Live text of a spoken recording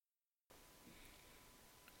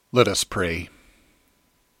Let us pray.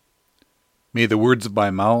 May the words of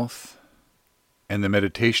my mouth and the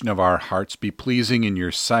meditation of our hearts be pleasing in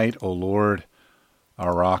your sight, O Lord,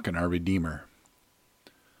 our rock and our Redeemer.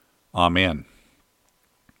 Amen.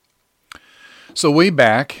 So way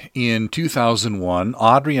back in 2001,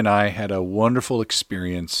 Audrey and I had a wonderful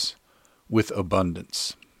experience with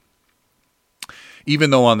abundance. Even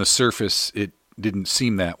though on the surface it didn't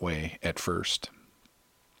seem that way at first.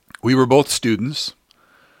 We were both students.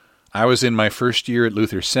 I was in my first year at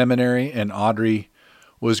Luther Seminary, and Audrey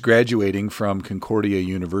was graduating from Concordia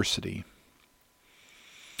University.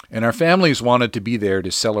 And our families wanted to be there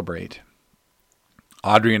to celebrate.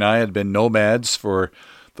 Audrey and I had been nomads for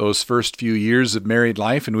those first few years of married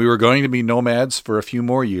life, and we were going to be nomads for a few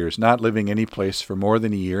more years, not living any place for more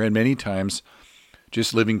than a year, and many times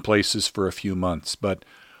just living places for a few months. But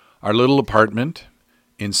our little apartment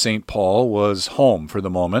in St. Paul was home for the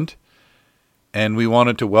moment, and we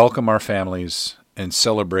wanted to welcome our families and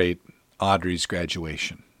celebrate Audrey's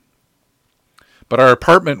graduation. But our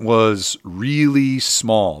apartment was really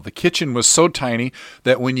small. The kitchen was so tiny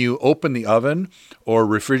that when you open the oven or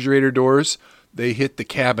refrigerator doors, they hit the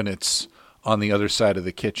cabinets on the other side of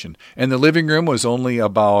the kitchen. And the living room was only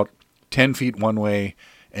about 10 feet one way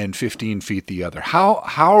and 15 feet the other. How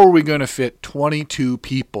are we going to fit 22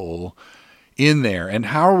 people in there? And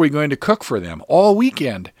how are we going to cook for them all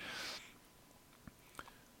weekend?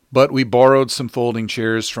 But we borrowed some folding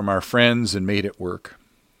chairs from our friends and made it work.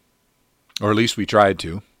 Or at least we tried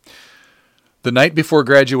to. The night before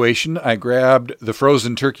graduation, I grabbed the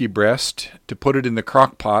frozen turkey breast to put it in the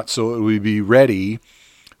crock pot so it would be ready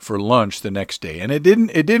for lunch the next day. And it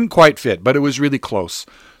didn't quite fit, but it was really close.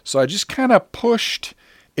 So I just kind of pushed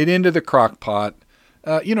it into the crock pot,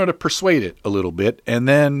 to persuade it a little bit. And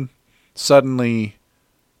then suddenly,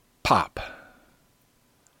 pop.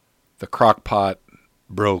 The crock pot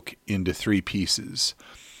broke into 3 pieces.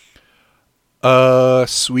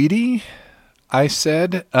 Sweetie, I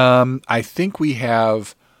said, I think we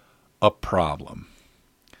have a problem.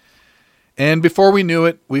 And before we knew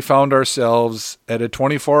it, we found ourselves at a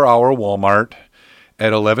 24-hour Walmart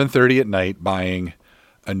at 11:30 at night buying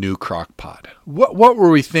a new crock pot. What were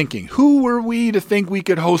we thinking? Who were we to think we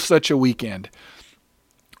could host such a weekend?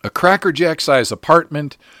 A Cracker Jack-sized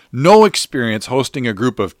apartment, no experience hosting a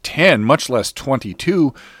group of 10, much less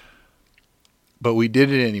 22, but we did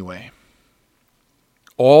it anyway.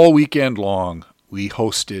 All weekend long, we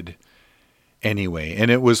hosted anyway, and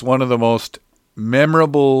it was one of the most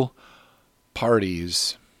memorable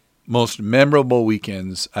parties, most memorable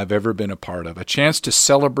weekends I've ever been a part of. A chance to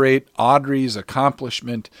celebrate Audrey's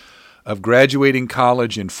accomplishment of graduating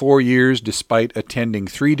college in 4 years despite attending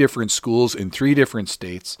 3 different schools in 3 different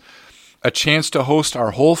states. A chance to host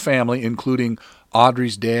our whole family, including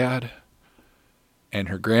Audrey's dad and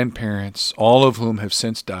her grandparents, all of whom have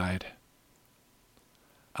since died.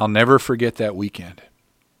 I'll never forget that weekend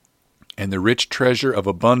and the rich treasure of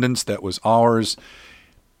abundance that was ours,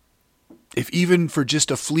 if even for just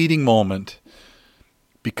a fleeting moment,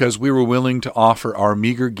 because we were willing to offer our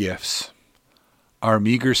meager gifts, our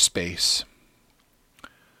meager space,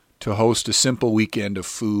 to host a simple weekend of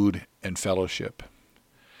food and fellowship.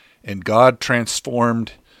 And God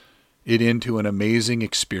transformed it into an amazing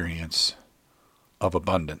experience of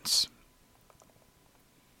abundance.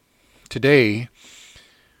 Today,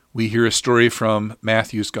 we hear a story from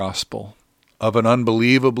Matthew's Gospel of an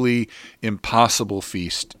unbelievably impossible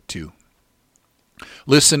feast too.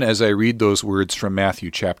 Listen as I read those words from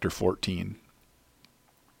Matthew chapter 14.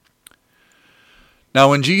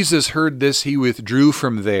 Now when Jesus heard this, he withdrew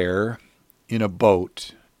from there in a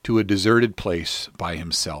boat to a deserted place by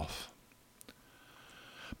himself.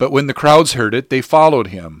 But when the crowds heard it, they followed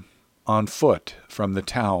him on foot from the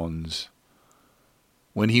towns.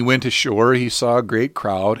 When he went ashore, he saw a great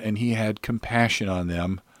crowd, and he had compassion on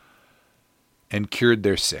them and cured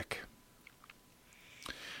their sick.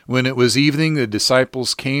 When it was evening, the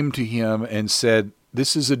disciples came to him and said,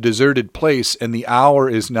 "This is a deserted place, and the hour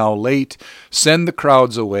is now late. Send the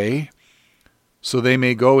crowds away, so they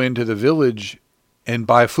may go into the village and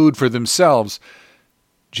buy food for themselves."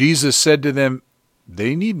 Jesus said to them,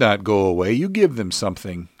 "They need not go away. You give them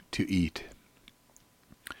something to eat."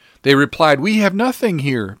 They replied, "We have nothing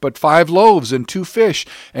here but 5 loaves and 2 fish."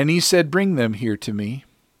 And he said, "Bring them here to me."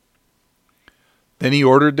 Then he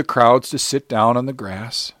ordered the crowds to sit down on the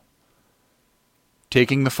grass.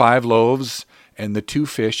 Taking the 5 loaves and the 2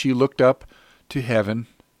 fish, he looked up to heaven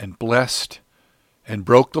and blessed and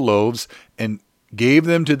broke the loaves and gave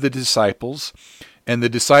them to the disciples, and the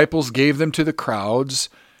disciples gave them to the crowds,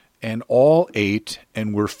 And all ate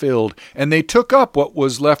and were filled. And they took up what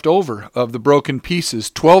was left over of the broken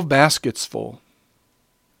pieces, 12 baskets full.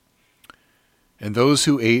 And those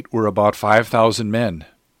who ate were about 5,000 men,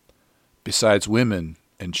 besides women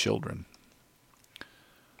and children.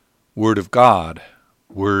 Word of God,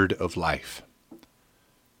 word of life.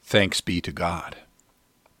 Thanks be to God.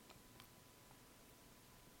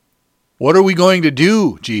 What are we going to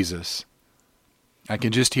do, Jesus? I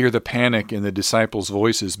can just hear the panic in the disciples'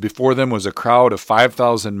 voices. Before them was a crowd of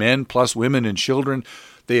 5,000 men, plus women and children.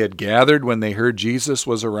 They had gathered when they heard Jesus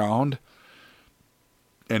was around.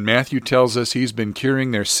 And Matthew tells us he's been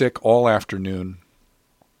curing their sick all afternoon.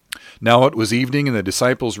 Now it was evening, and the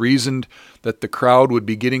disciples reasoned that the crowd would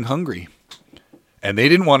be getting hungry. And they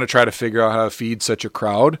didn't want to try to figure out how to feed such a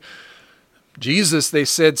crowd. Jesus, they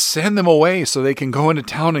said, send them away so they can go into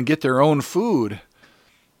town and get their own food.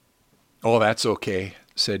 Oh, that's okay,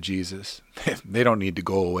 said Jesus. They don't need to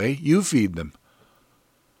go away. You feed them.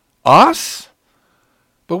 Us?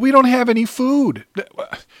 But we don't have any food.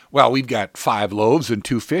 Well, we've got 5 loaves and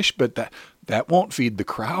 2 fish, but that won't feed the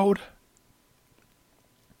crowd.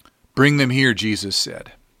 Bring them here, Jesus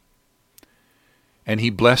said. And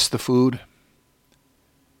he blessed the food.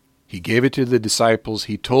 He gave it to the disciples.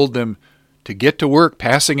 He told them to get to work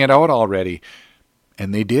passing it out already.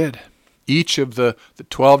 And they did. Each of the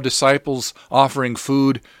 12 disciples offering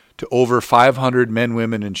food to over 500 men,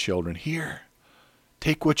 women, and children. Here,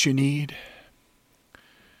 take what you need.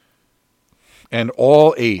 And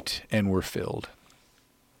all ate and were filled.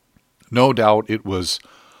 No doubt it was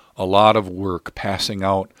a lot of work passing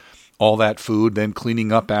out all that food, then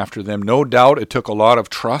cleaning up after them. No doubt it took a lot of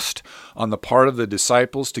trust on the part of the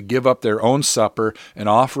disciples to give up their own supper and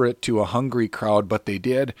offer it to a hungry crowd, but they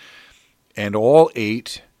did. And all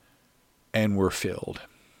ate and were filled.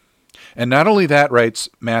 And not only that, writes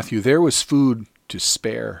Matthew, there was food to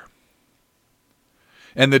spare.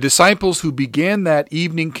 And the disciples who began that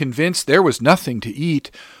evening convinced there was nothing to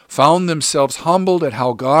eat, found themselves humbled at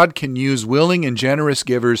how God can use willing and generous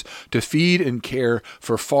givers to feed and care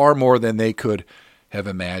for far more than they could have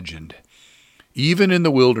imagined. Even in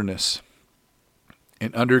the wilderness,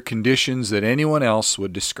 and under conditions that anyone else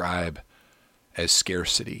would describe as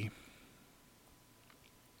scarcity.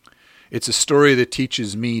 It's a story that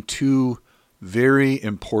teaches me 2 very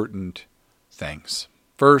important things.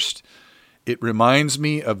 First, it reminds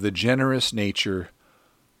me of the generous nature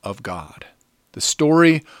of God. The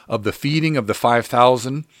story of the feeding of the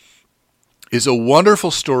 5,000 is a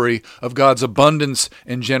wonderful story of God's abundance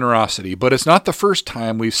and generosity, but it's not the first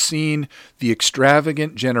time we've seen the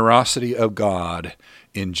extravagant generosity of God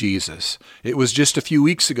in Jesus. It was just a few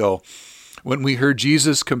weeks ago when we heard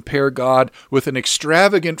Jesus compare God with an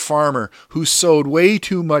extravagant farmer who sowed way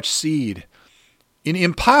too much seed in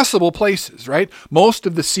impossible places, right? Most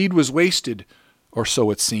of the seed was wasted, or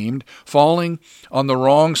so it seemed, falling on the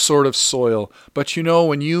wrong sort of soil. But you know,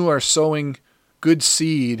 when you are sowing good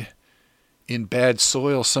seed in bad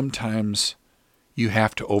soil, sometimes you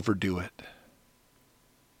have to overdo it.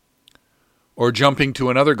 Or jumping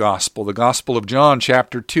to another gospel, the Gospel of John,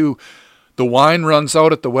 chapter 2, the wine runs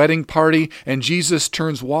out at the wedding party, and Jesus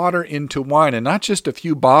turns water into wine, and not just a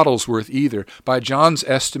few bottles worth either. By John's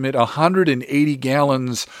estimate, 180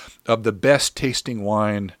 gallons of the best tasting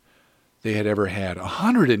wine they had ever had.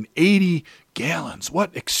 180 gallons.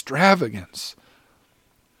 What extravagance.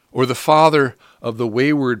 Or the father of the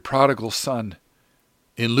wayward prodigal son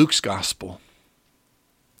in Luke's gospel.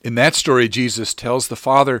 In that story, Jesus tells the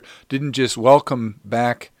father didn't just welcome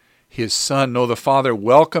back his son. No, the father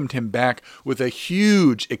welcomed him back with a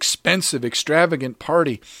huge, expensive, extravagant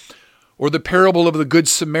party. Or the parable of the Good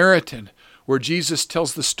Samaritan, where Jesus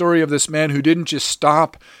tells the story of this man who didn't just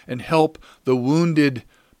stop and help the wounded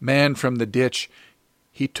man from the ditch.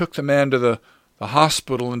 He took the man to the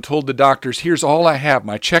hospital and told the doctors, here's all I have,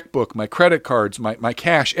 my checkbook, my credit cards, my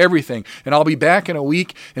cash, everything, and I'll be back in a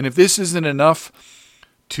week, and if this isn't enough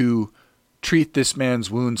to treat this man's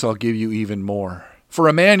wounds, I'll give you even more. For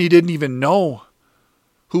a man he didn't even know,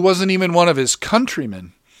 who wasn't even one of his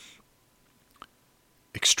countrymen.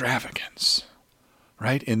 Extravagance,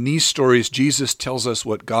 right? In these stories, Jesus tells us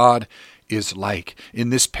what God is like. In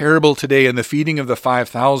this parable today, in the feeding of the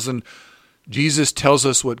 5,000, Jesus tells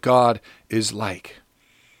us what God is like,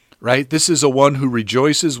 right? This is a one who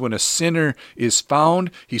rejoices when a sinner is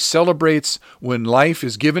found. He celebrates when life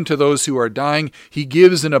is given to those who are dying. He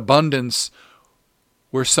gives in abundance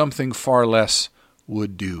where something far less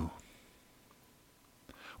would do.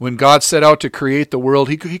 When God set out to create the world,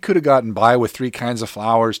 he could have gotten by with 3 kinds of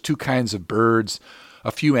flowers, 2 kinds of birds,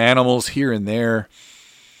 a few animals here and there.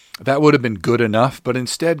 That would have been good enough, but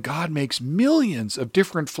instead God makes millions of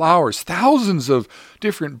different flowers, thousands of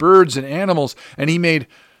different birds and animals, and he made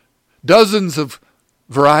dozens of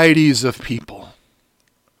varieties of people.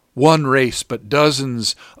 One race, but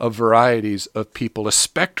dozens of varieties of people, a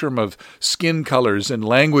spectrum of skin colors and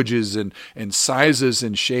languages and sizes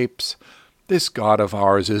and shapes. This God of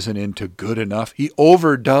ours isn't into good enough. He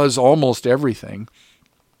overdoes almost everything,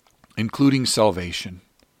 including salvation.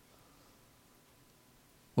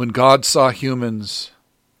 When God saw humans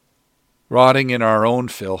rotting in our own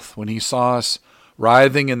filth, when he saw us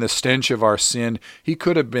writhing in the stench of our sin, he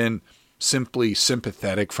could have been simply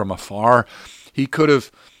sympathetic from afar. He could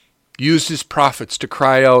have used his prophets to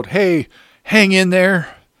cry out, "Hey, hang in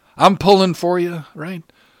there. I'm pulling for you," right?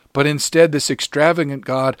 But instead, this extravagant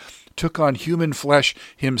God took on human flesh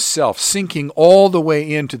himself, sinking all the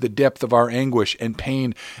way into the depth of our anguish and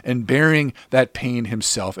pain and bearing that pain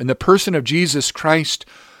himself. In the person of Jesus Christ,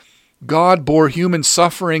 God bore human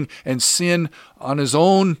suffering and sin on his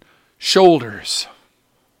own shoulders,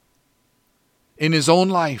 in his own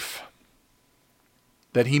life,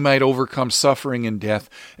 that he might overcome suffering and death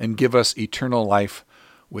and give us eternal life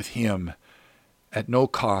with him at no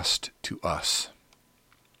cost to us.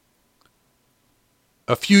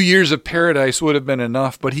 A few years of paradise would have been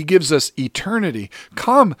enough, but he gives us eternity.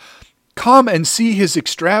 Come and see his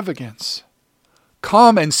extravagance.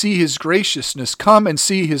 Come and see his graciousness. Come and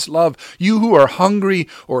see his love. You who are hungry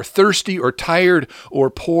or thirsty or tired or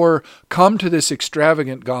poor, come to this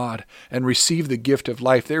extravagant God and receive the gift of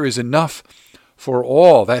life. There is enough for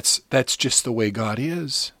all. That's just the way God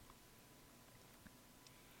is.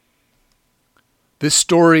 This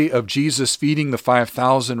story of Jesus feeding the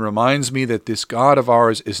 5,000 reminds me that this God of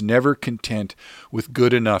ours is never content with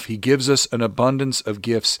good enough. He gives us an abundance of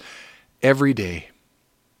gifts every day.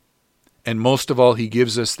 And most of all, he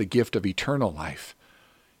gives us the gift of eternal life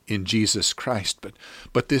in Jesus Christ.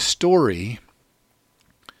 But this story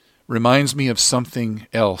reminds me of something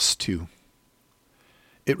else too.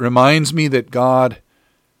 It reminds me that God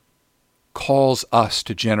calls us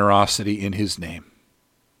to generosity in his name,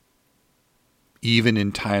 even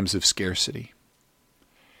in times of scarcity.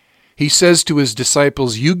 He says to his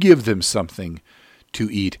disciples, "You give them something to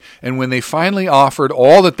eat." And when they finally offered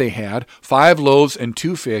all that they had, 5 loaves and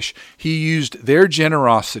 2 fish, he used their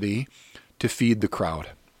generosity to feed the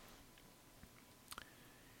crowd.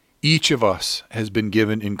 Each of us has been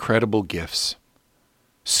given incredible gifts,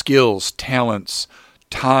 skills, talents,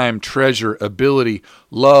 time, treasure, ability,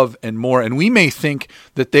 love, and more. And we may think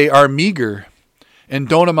that they are meager and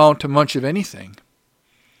don't amount to much of anything.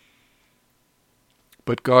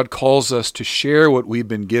 But God calls us to share what we've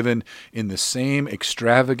been given in the same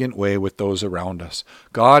extravagant way with those around us.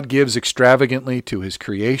 God gives extravagantly to his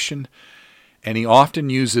creation, and he often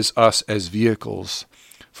uses us as vehicles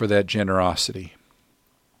for that generosity.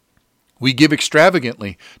 We give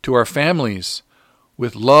extravagantly to our families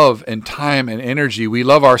with love and time and energy. We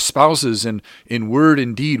love our spouses in word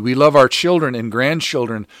and deed. We love our children and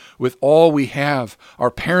grandchildren with all we have. Our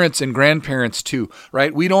parents and grandparents too,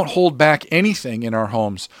 right? We don't hold back anything in our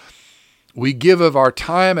homes. We give of our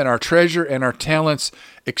time and our treasure and our talents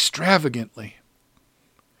extravagantly.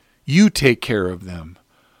 You take care of them,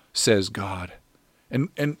 says God.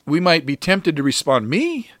 And we might be tempted to respond,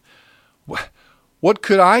 me? What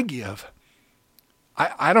could I give?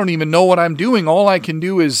 I don't even know what I'm doing. All I can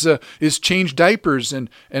do is change diapers and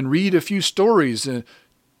read a few stories and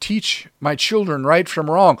teach my children right from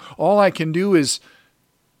wrong. All I can do is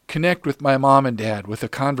connect with my mom and dad with a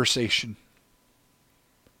conversation,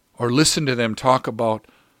 or listen to them talk about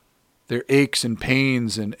their aches and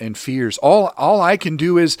pains and fears. All I can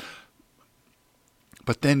do is...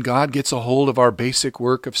 But then God gets a hold of our basic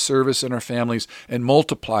work of service in our families and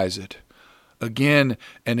multiplies it again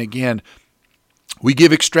and again. We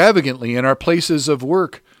give extravagantly in our places of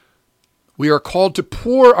work. We are called to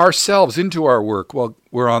pour ourselves into our work while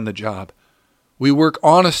we're on the job. We work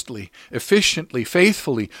honestly, efficiently,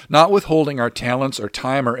 faithfully, not withholding our talents or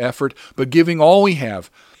time or effort, but giving all we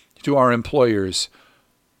have to our employers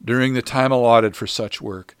during the time allotted for such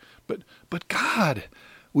work. But God,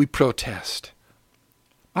 we protest.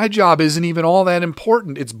 My job isn't even all that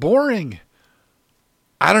important. It's boring.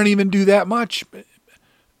 I don't even do that much.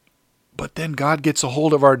 But then God gets a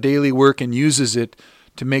hold of our daily work and uses it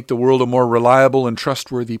to make the world a more reliable and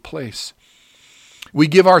trustworthy place. We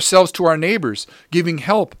give ourselves to our neighbors, giving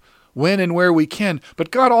help when and where we can.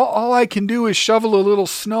 But God, all I can do is shovel a little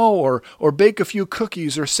snow or bake a few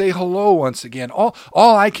cookies or say hello once again. All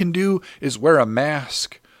I can do is wear a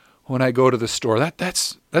mask when I go to the store.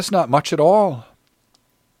 That's not much at all.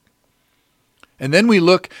 And then we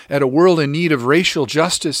look at a world in need of racial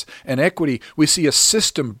justice and equity. We see a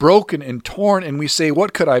system broken and torn, and we say,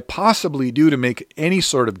 what could I possibly do to make any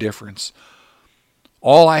sort of difference?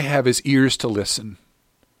 All I have is ears to listen.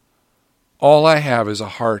 All I have is a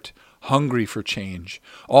heart hungry for change.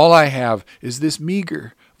 All I have is this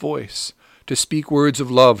meager voice to speak words of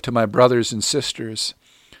love to my brothers and sisters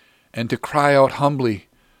and to cry out humbly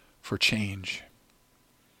for change.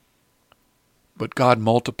 But God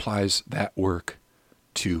multiplies that work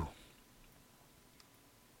too.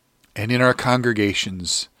 And in our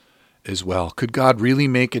congregations as well. Could God really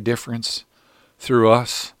make a difference through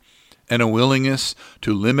us and a willingness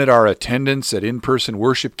to limit our attendance at in-person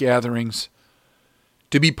worship gatherings,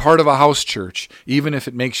 to be part of a house church, even if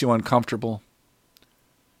it makes you uncomfortable,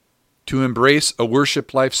 to embrace a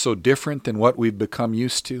worship life so different than what we've become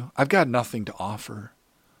used to? I've got nothing to offer.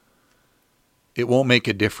 It won't make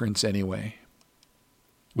a difference anyway,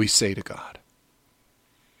 we say to God.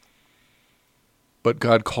 But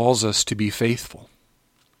God calls us to be faithful.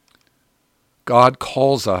 God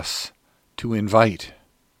calls us to invite,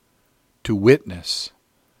 to witness,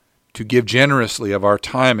 to give generously of our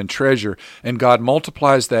time and treasure, and God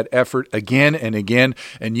multiplies that effort again and again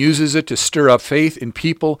and uses it to stir up faith in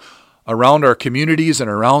people around our communities and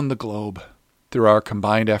around the globe through our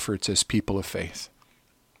combined efforts as people of faith.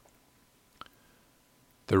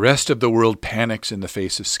 The rest of the world panics in the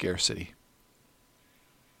face of scarcity.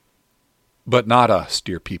 But not us,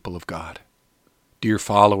 dear people of God, dear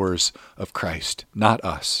followers of Christ, not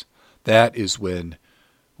us. That is when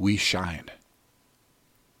we shine.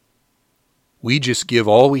 We just give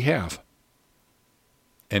all we have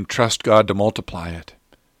and trust God to multiply it.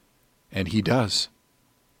 And He does.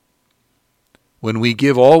 When we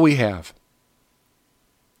give all we have,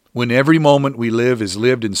 when every moment we live is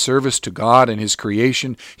lived in service to God and His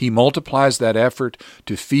creation, He multiplies that effort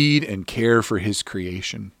to feed and care for His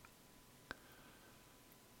creation.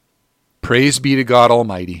 Praise be to God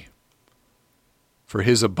Almighty for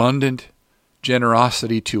His abundant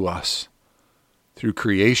generosity to us through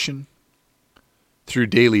creation, through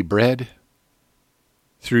daily bread,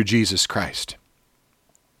 through Jesus Christ.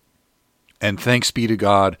 And thanks be to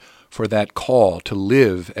God for that call to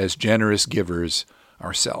live as generous givers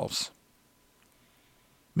ourselves.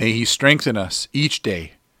 May He strengthen us each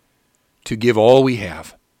day to give all we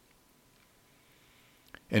have.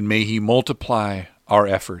 And may He multiply our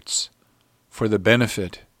efforts for the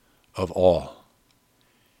benefit of all.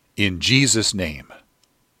 In Jesus' name,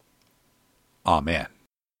 amen.